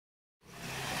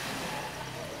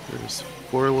There's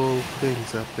four little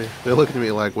things up there. They're looking at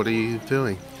me like, what are you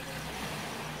doing?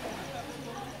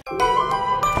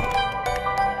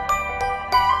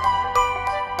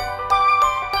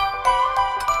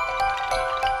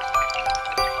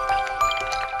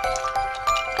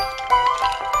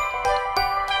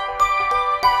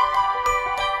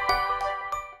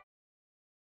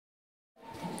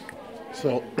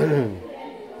 So,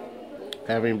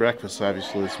 having breakfast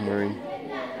obviously this morning.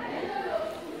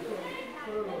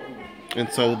 And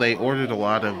so they ordered a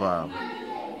lot of, well,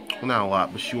 not a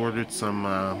lot, but she ordered some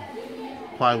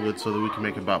plywood so that we can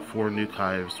make about 4 nuke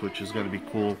hives, which is going to be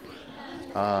cool.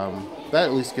 That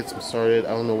at least gets them started. I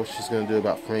don't know what she's going to do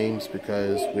about frames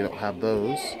because we don't have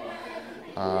those.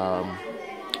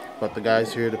 But the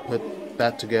guy's here to put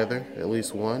that together, at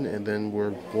least one, and then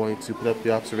we're going to put up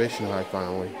the observation hive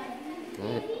finally.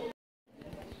 All right.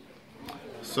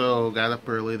 So, got up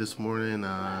early this morning.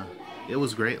 It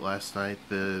was great last night.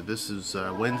 This is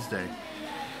Wednesday.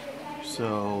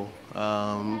 So,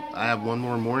 I have one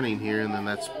more morning here, and then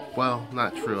that's, well,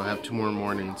 not true. I have 2 more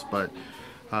mornings, but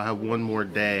I have one more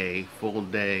day, full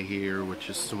day here, which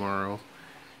is tomorrow.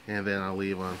 And then I'll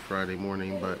leave on Friday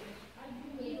morning, but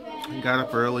I got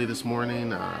up early this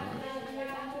morning.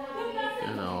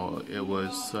 You know, it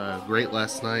was great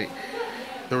last night.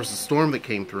 There was a storm that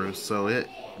came through, so it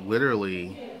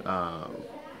literally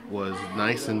was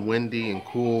nice and windy and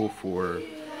cool for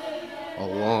a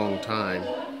long time.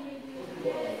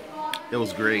 It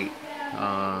was great.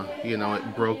 You know,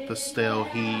 it broke the stale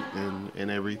heat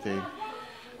and everything.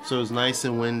 So it was nice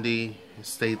and windy. It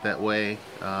stayed that way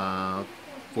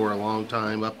for a long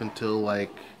time, up until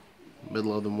like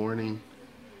middle of the morning.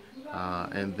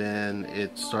 And then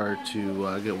it started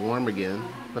to get warm again.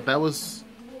 But that was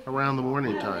around the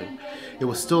morning time. It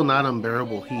was still not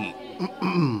unbearable heat.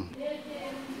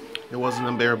 It wasn't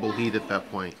unbearable heat at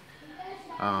that point.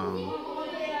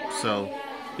 So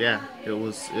yeah, it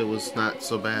was not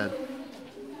so bad.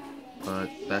 But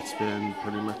that's been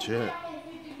pretty much it.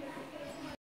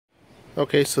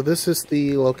 Okay, so this is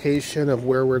the location of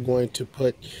where we're going to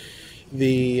put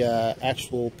the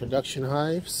actual production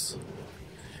hives.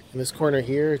 In this corner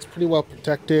here, it's pretty well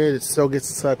protected. It still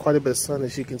gets quite a bit of sun,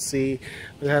 as you can see.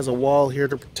 It has a wall here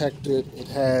to protect it. It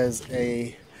has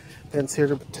a fence here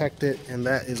to protect it, and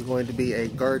that is going to be a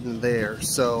garden there.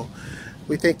 So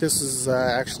we think this is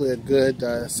actually a good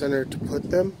center to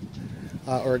put them,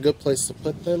 or a good place to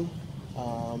put them.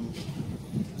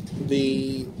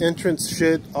 The entrance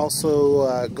should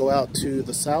also go out to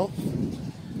the south,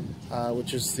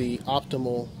 which is the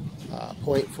optimal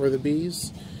point for the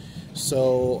bees.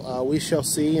 So we shall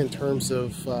see in terms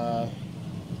of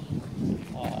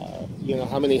you know,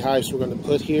 how many hives we're going to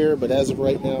put here, but as of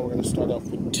right now we're going to start off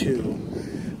with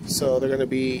 2. So they're going to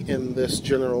be in this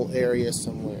general area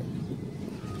somewhere.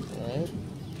 All right.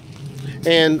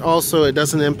 And also it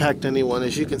doesn't impact anyone.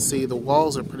 As you can see, the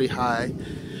walls are pretty high,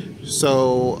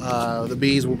 so the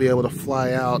bees will be able to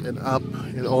fly out and up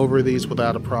and over these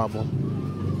without a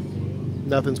problem.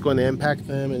 Nothing's going to impact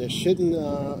them, and it shouldn't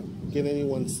get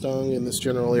anyone stung in this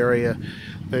general area.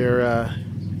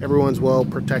 Everyone's well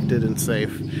protected and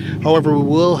safe. However, we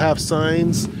will have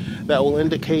signs that will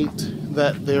indicate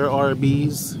that there are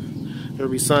bees. There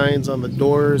will be signs on the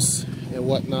doors and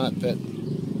whatnot that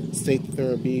state that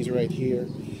there are bees right here.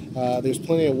 There's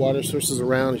plenty of water sources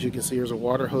around. As you can see, there's a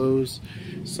water hose.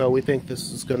 So we think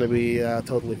this is going to be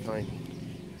totally fine.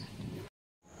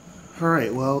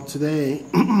 Alright, well today,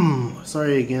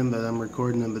 sorry again that I'm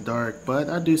recording in the dark, but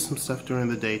I do some stuff during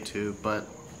the day too. But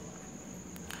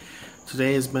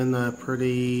today has been a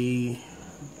pretty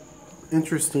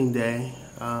interesting day.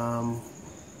 I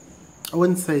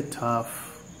wouldn't say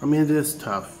tough. I mean, it is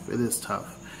tough. It is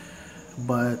tough.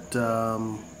 But,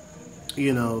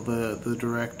 you know, the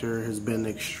director has been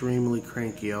extremely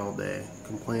cranky all day,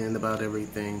 complaining about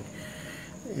everything.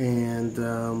 And,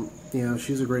 you know,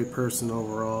 she's a great person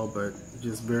overall, but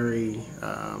just very,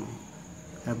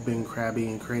 have been crabby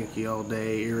and cranky all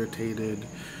day, irritated,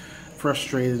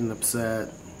 frustrated and upset.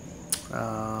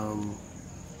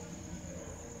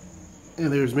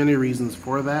 And there's many reasons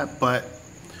for that, but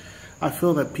I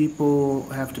feel that people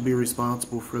have to be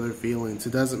responsible for their feelings.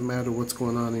 It doesn't matter what's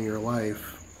going on in your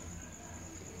life.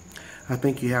 I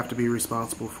think you have to be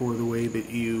responsible for the way that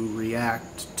you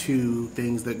react to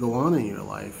things that go on in your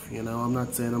life. You know, I'm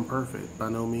not saying I'm perfect, by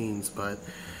no means, but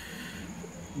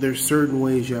there's certain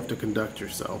ways you have to conduct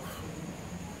yourself.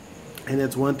 And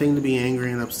it's one thing to be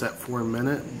angry and upset for a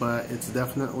minute, but it's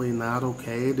definitely not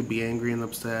okay to be angry and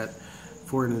upset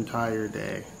for an entire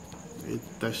day.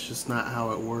 That's just not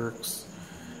how it works.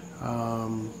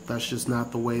 That's just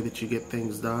not the way that you get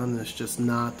things done. It's just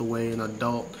not the way an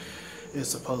adult is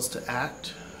supposed to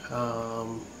act.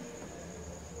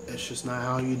 It's just not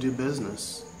how you do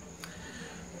business.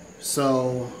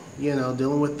 So, you know,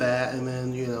 dealing with that, and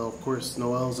then, you know, of course,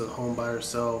 Noelle's at home by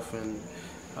herself, and,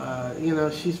 you know,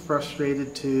 she's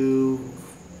frustrated too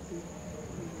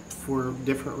for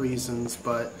different reasons,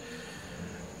 but,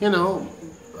 you know,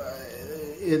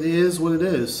 it is what it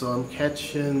is. So I'm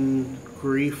catching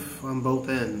grief on both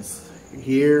ends,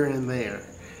 here and there.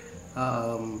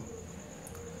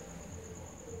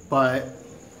 But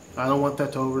I don't want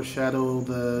that to overshadow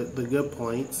the good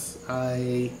points.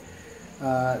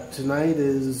 Tonight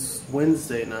is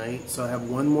Wednesday night, so I have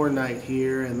one more night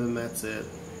here, and then that's it.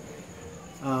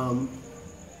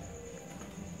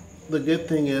 The good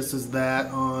thing is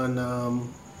that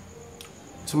on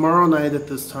tomorrow night at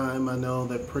this time, I know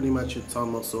that pretty much it's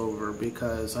almost over,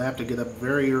 because I have to get up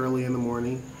very early in the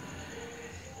morning,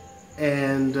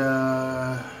 and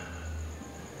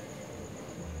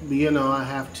you know, I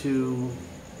have to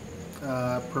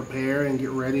prepare and get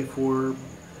ready for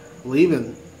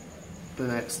leaving the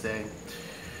next day,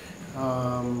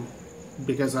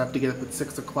 because I have to get up at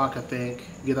 6 o'clock, I think,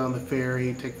 get on the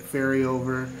ferry, take the ferry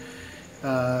over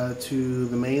to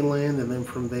the mainland, and then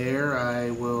from there I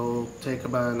will take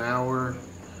about an hour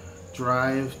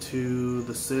drive to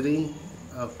the city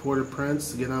of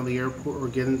Port-au-Prince to get on the airport, or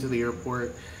get into the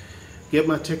airport, get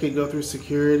my ticket, go through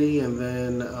security, and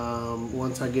then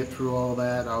once I get through all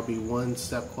that, I'll be one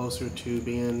step closer to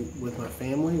being with my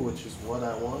family, which is what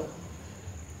I want.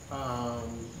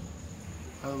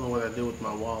 I don't know what I did with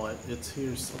my wallet. It's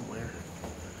here somewhere.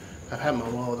 I've had my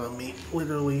wallet on me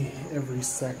literally every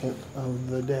second of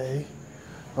the day.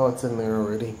 Oh, it's in there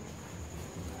already.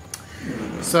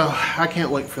 So I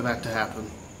can't wait for that to happen.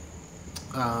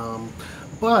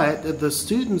 But the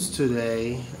students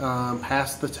today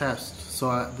passed the test.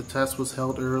 So the test was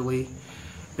held early,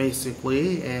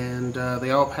 basically, and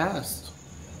they all passed.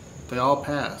 They all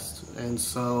passed. And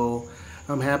so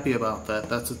I'm happy about that.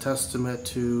 That's a testament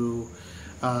to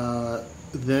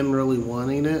them really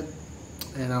wanting it,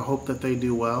 and I hope that they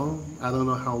do well. I don't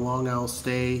know how long I'll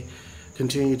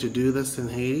continue to do this in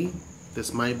Haiti.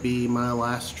 This might be my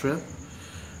last trip.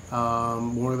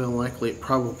 More than likely, it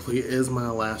probably is my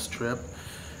last trip.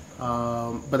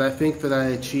 But I think that I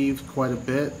achieved quite a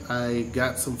bit. I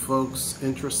got some folks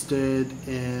interested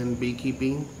in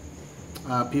beekeeping.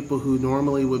 People who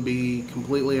normally would be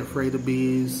completely afraid of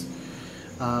bees,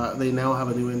 they now have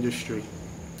a new industry.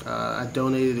 I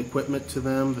donated equipment to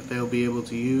them that they'll be able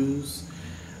to use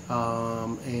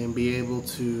and be able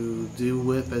to do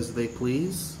with as they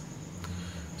please.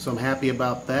 So I'm happy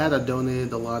about that. I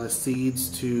donated a lot of seeds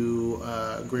to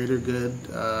Greater Good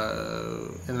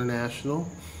International,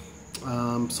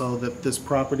 so that this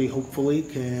property hopefully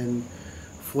can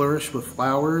flourish with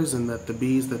flowers, and that the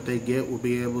bees that they get will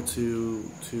be able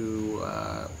to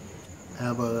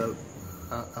have a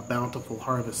bountiful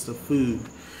harvest of food.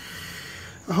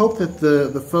 I hope that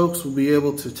the folks will be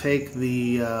able to take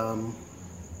the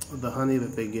honey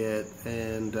that they get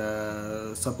and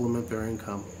supplement their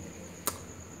income.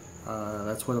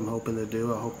 That's what I'm hoping to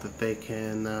do. I hope that they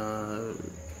can,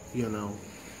 you know,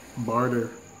 barter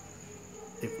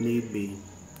if need be,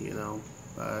 you know,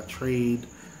 trade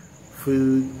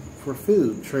food for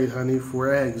food, trade honey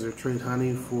for eggs, or trade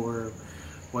honey for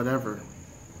whatever.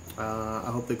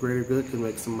 I hope the Greater Good can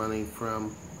make some money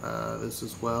from this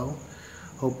as well,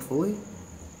 hopefully.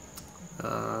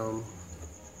 I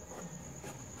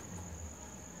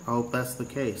hope that's the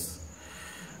case.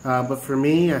 But for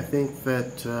me, I think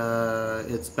that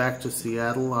it's back to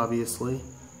Seattle, obviously.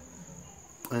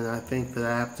 And I think that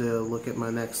I have to look at my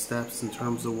next steps in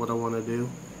terms of what I want to do.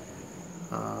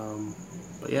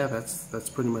 But yeah, that's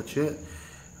pretty much it.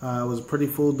 It was a pretty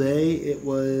full day. It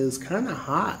was kind of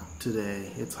hot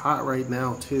today. It's hot right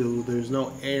now too. There's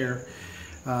no air.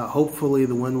 Hopefully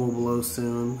the wind will blow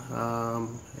soon,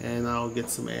 and I'll get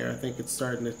some air. I think it's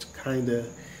starting to kind of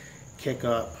kick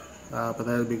up, but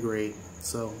that'd be great.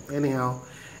 So anyhow,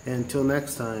 until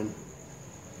next time,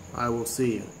 I will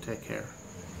see you. Take care.